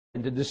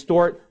and to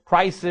distort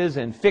prices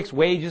and fix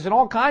wages and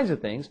all kinds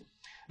of things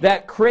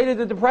that created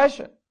the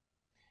Depression.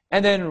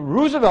 And then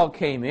Roosevelt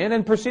came in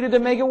and proceeded to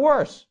make it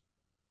worse.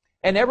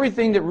 And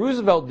everything that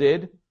Roosevelt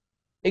did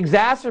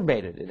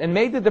exacerbated it and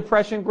made the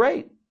Depression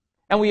great.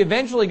 And we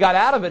eventually got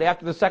out of it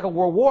after the Second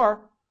World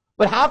War.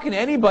 But how can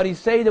anybody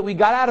say that we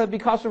got out of it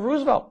because of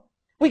Roosevelt?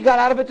 We got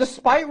out of it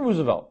despite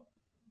Roosevelt.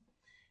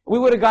 We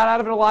would have got out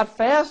of it a lot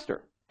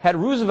faster had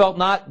Roosevelt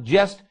not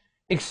just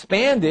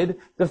expanded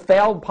the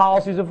failed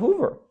policies of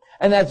Hoover.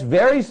 And that's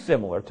very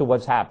similar to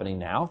what's happening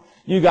now.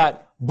 You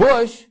got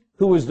Bush,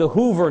 who is the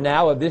Hoover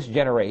now of this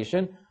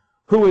generation,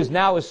 who is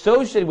now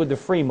associated with the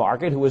free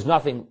market, who is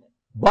nothing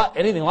but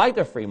anything like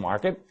the free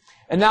market.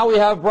 And now we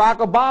have Barack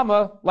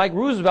Obama, like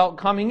Roosevelt,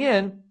 coming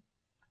in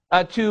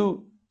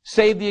to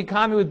save the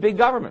economy with big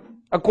government.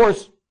 Of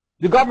course,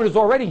 the government is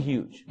already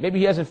huge. Maybe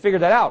he hasn't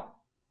figured that out.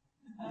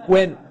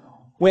 When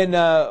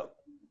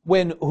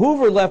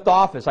Hoover left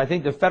office, I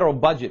think the federal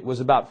budget was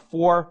about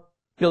 $4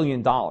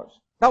 billion.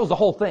 That was the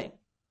whole thing.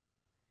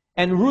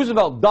 And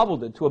Roosevelt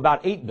doubled it to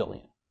about $8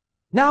 billion.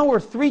 Now we're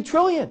 $3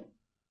 trillion.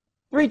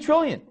 $3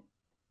 trillion.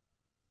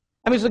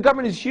 I mean, so the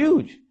government is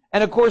huge.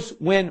 And of course,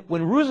 when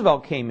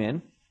Roosevelt came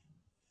in,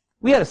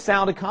 we had a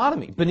sound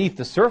economy beneath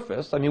the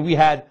surface. I mean, we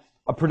had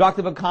a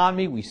productive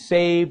economy. We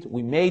saved.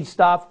 We made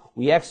stuff.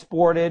 We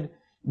exported.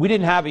 We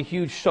didn't have a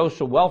huge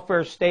social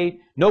welfare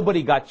state.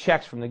 Nobody got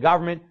checks from the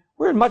government.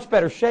 We're in much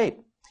better shape.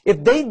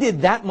 If they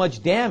did that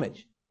much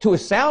damage to a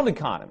sound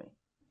economy,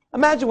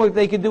 imagine what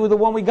they could do with the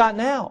one we got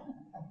now.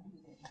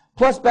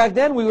 Plus, back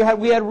then, we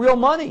had real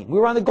money. We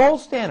were on the gold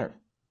standard.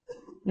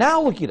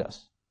 Now look at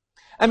us.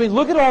 I mean,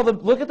 look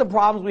at the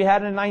problems we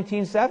had in the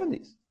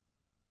 1970s,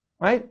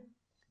 right?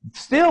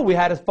 Still, we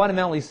had a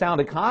fundamentally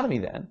sound economy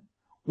then.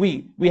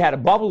 We had a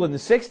bubble in the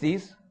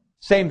 60s.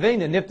 Same thing,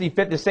 the Nifty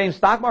fit the same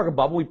stock market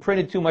bubble. We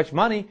printed too much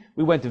money.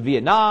 We went to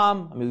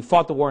Vietnam. I mean, we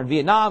fought the war in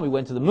Vietnam. We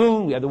went to the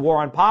moon. We had the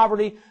war on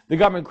poverty. The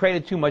government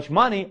created too much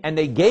money, and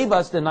they gave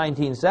us the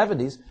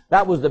 1970s.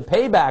 That was the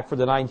payback for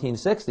the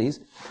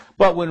 1960s.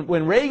 But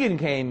when Reagan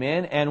came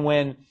in and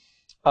when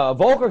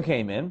Volcker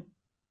came in,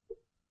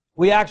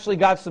 we actually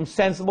got some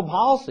sensible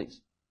policies.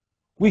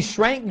 We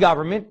shrank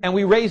government, and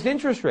we raised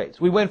interest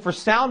rates. We went for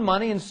sound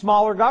money and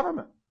smaller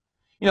government.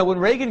 You know, when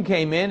Reagan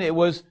came in, it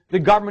was the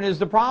government is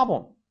the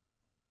problem.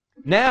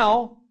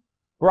 Now,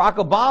 Barack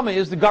Obama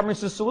is the government's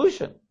the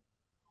solution.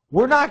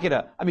 We're not going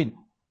to, I mean,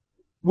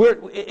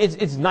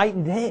 it's night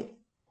and day.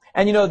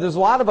 And you know, there's a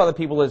lot of other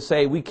people that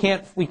say we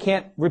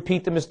can't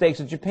repeat the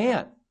mistakes of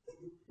Japan.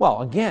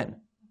 Well, again,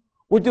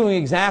 we're doing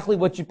exactly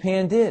what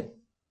Japan did.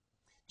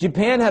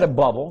 Japan had a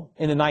bubble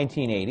in the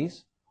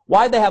 1980s.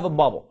 Why'd they have a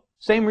bubble?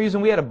 Same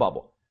reason we had a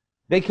bubble.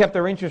 They kept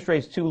their interest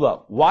rates too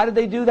low. Why did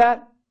they do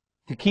that?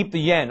 To keep the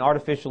yen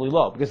artificially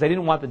low, because they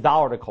didn't want the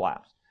dollar to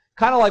collapse.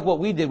 Kind of like what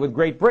we did with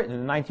Great Britain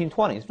in the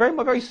 1920s.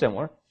 Very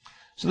similar.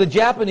 So the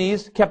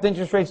Japanese kept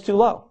interest rates too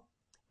low.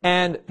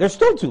 And they're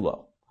still too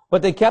low.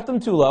 But they kept them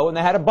too low, and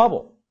they had a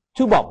bubble.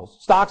 Two bubbles.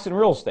 Stocks and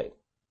real estate.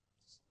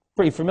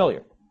 Pretty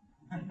familiar.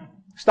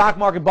 Stock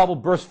market bubble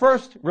burst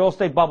first. Real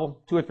estate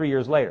bubble 2 or 3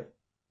 years later.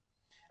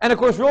 And of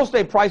course, real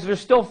estate prices are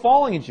still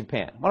falling in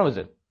Japan. What was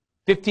it?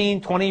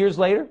 15, 20 years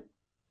later?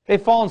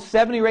 They've fallen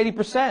 70 or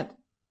 80%.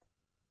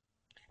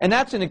 And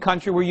that's in a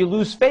country where you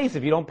lose face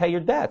if you don't pay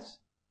your debts.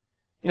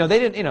 You know, they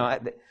didn't, you know,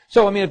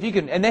 so I mean, if you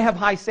can, and they have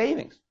high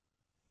savings.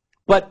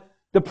 But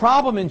the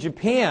problem in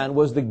Japan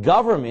was the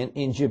government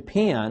in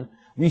Japan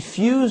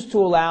refused to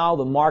allow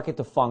the market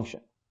to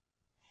function.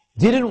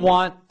 Didn't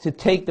want to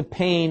take the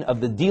pain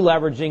of the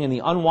deleveraging and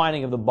the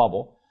unwinding of the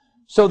bubble.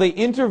 So they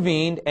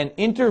intervened and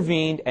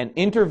intervened and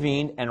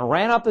intervened and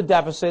ran up the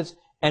deficits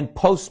and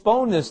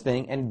postponed this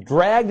thing and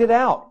dragged it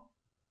out.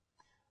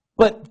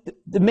 But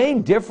the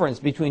main difference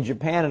between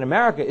Japan and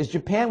America is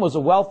Japan was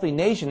a wealthy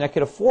nation that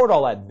could afford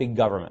all that big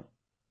government.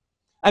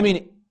 I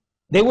mean,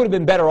 they would have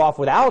been better off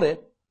without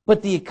it,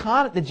 but the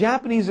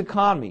Japanese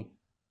economy,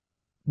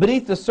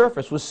 beneath the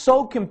surface, was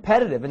so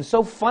competitive and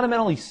so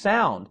fundamentally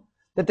sound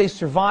that they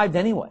survived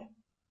anyway.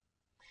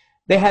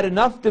 They had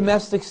enough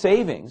domestic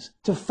savings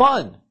to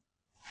fund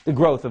the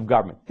growth of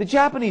government. The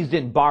Japanese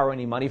didn't borrow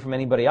any money from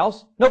anybody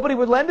else. Nobody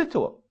would lend it to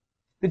them.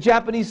 The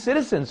Japanese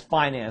citizens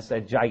financed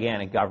that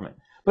gigantic government.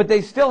 But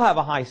they still have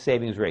a high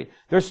savings rate.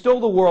 They're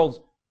still the world's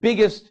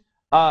biggest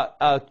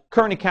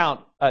current account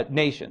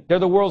nation. They're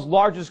the world's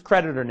largest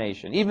creditor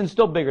nation, even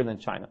still bigger than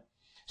China.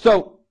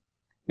 So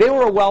they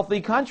were a wealthy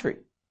country.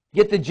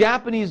 Yet the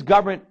Japanese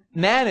government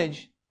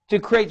managed to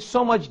create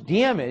so much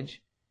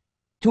damage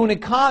to an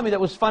economy that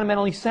was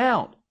fundamentally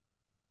sound.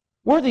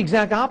 We're the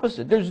exact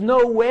opposite. There's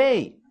no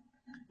way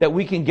that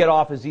we can get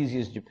off as easy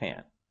as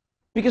Japan,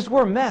 because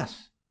we're a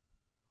mess.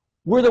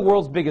 We're the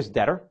world's biggest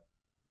debtor.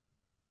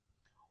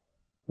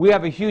 We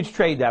have a huge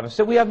trade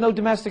deficit. We have no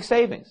domestic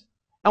savings.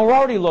 And we're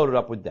already loaded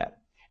up with debt.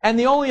 And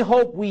the only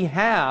hope we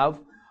have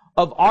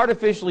of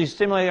artificially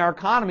stimulating our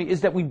economy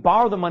is that we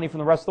borrow the money from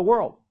the rest of the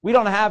world. We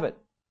don't have it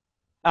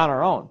on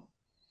our own.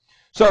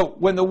 So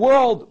when the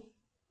world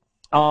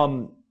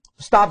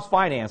stops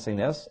financing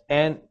this,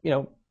 and, you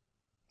know,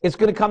 it's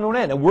going to come to an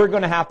end. And we're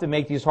going to have to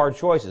make these hard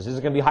choices. Is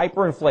it going to be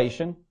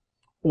hyperinflation,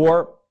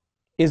 or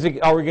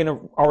are we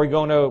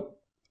going to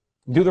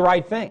do the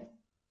right thing?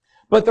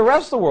 But the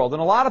rest of the world,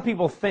 and a lot of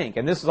people think,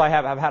 and this is,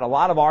 I've had a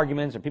lot of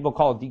arguments, and people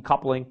call it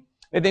decoupling.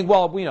 They think,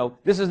 well,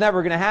 this is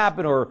never going to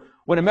happen, or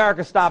when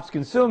America stops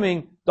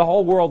consuming, the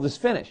whole world is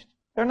finished.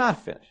 They're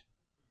not finished.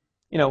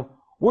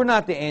 We're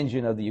not the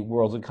engine of the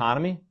world's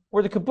economy.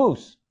 We're the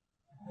caboose.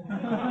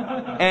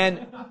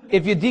 And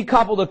if you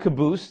decouple the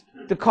caboose,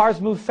 the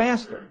cars move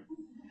faster.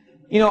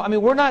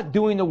 We're not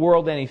doing the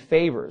world any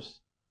favors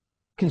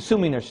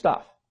consuming their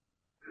stuff.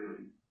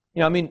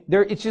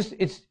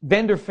 It's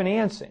vendor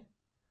financing.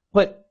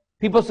 But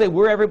people say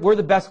we're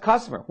the best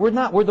customer. We're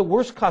not. We're the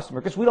worst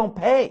customer because we don't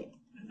pay.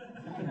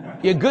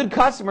 A good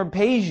customer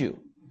pays you.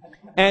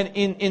 And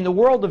in the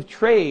world of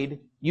trade,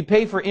 you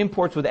pay for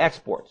imports with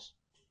exports.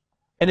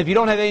 And if you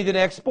don't have anything to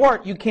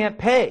export, you can't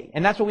pay.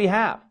 And that's what we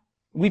have.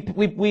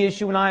 We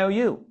issue an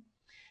IOU.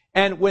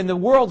 And when the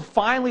world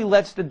finally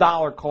lets the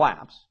dollar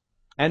collapse,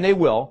 and they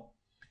will,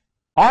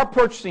 our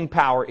purchasing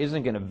power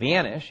isn't going to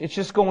vanish. It's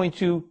just going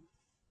to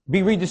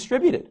be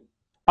redistributed.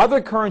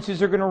 Other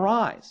currencies are going to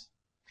rise.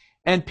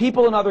 And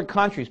people in other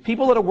countries,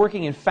 people that are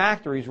working in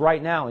factories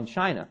right now in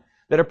China,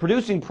 that are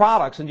producing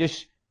products and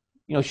just,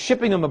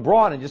 shipping them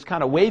abroad and just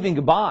kind of waving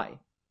goodbye,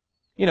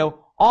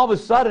 all of a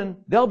sudden,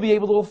 they'll be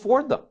able to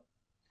afford them.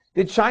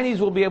 The Chinese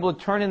will be able to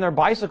turn in their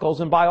bicycles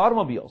and buy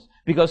automobiles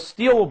because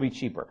steel will be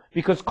cheaper,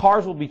 because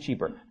cars will be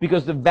cheaper,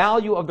 because the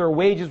value of their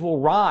wages will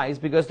rise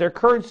because their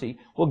currency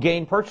will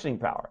gain purchasing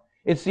power.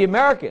 It's the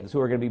Americans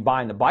who are going to be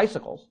buying the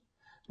bicycles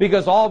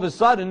because all of a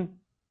sudden,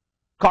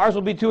 cars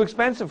will be too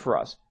expensive for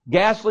us.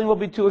 Gasoline will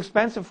be too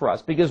expensive for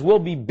us because we'll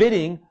be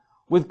bidding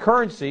with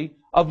currency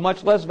of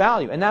much less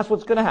value. And that's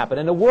what's going to happen.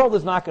 And the world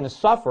is not going to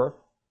suffer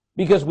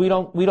because we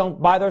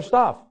don't buy their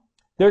stuff.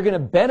 They're going to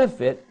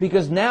benefit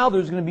because now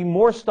there's going to be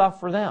more stuff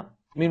for them.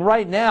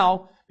 Right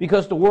now,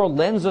 because the world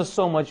lends us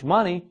so much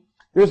money,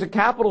 there's a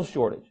capital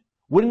shortage.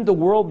 Wouldn't the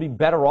world be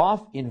better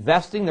off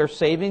investing their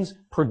savings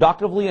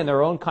productively in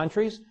their own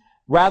countries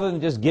rather than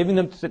just giving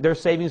them their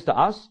savings to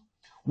us?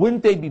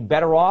 Wouldn't they be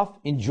better off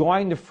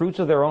enjoying the fruits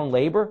of their own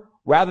labor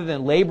rather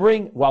than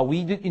laboring while we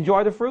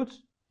enjoy the fruits?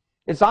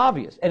 It's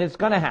obvious, and it's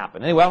going to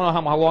happen. Anyway, I don't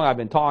know how long I've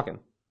been talking.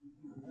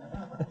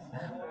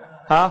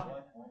 Huh?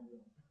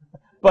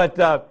 But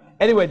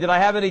anyway, did I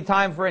have any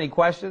time for any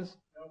questions?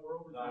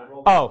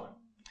 Oh.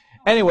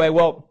 Anyway,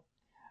 well,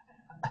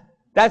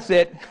 that's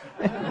it.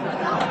 And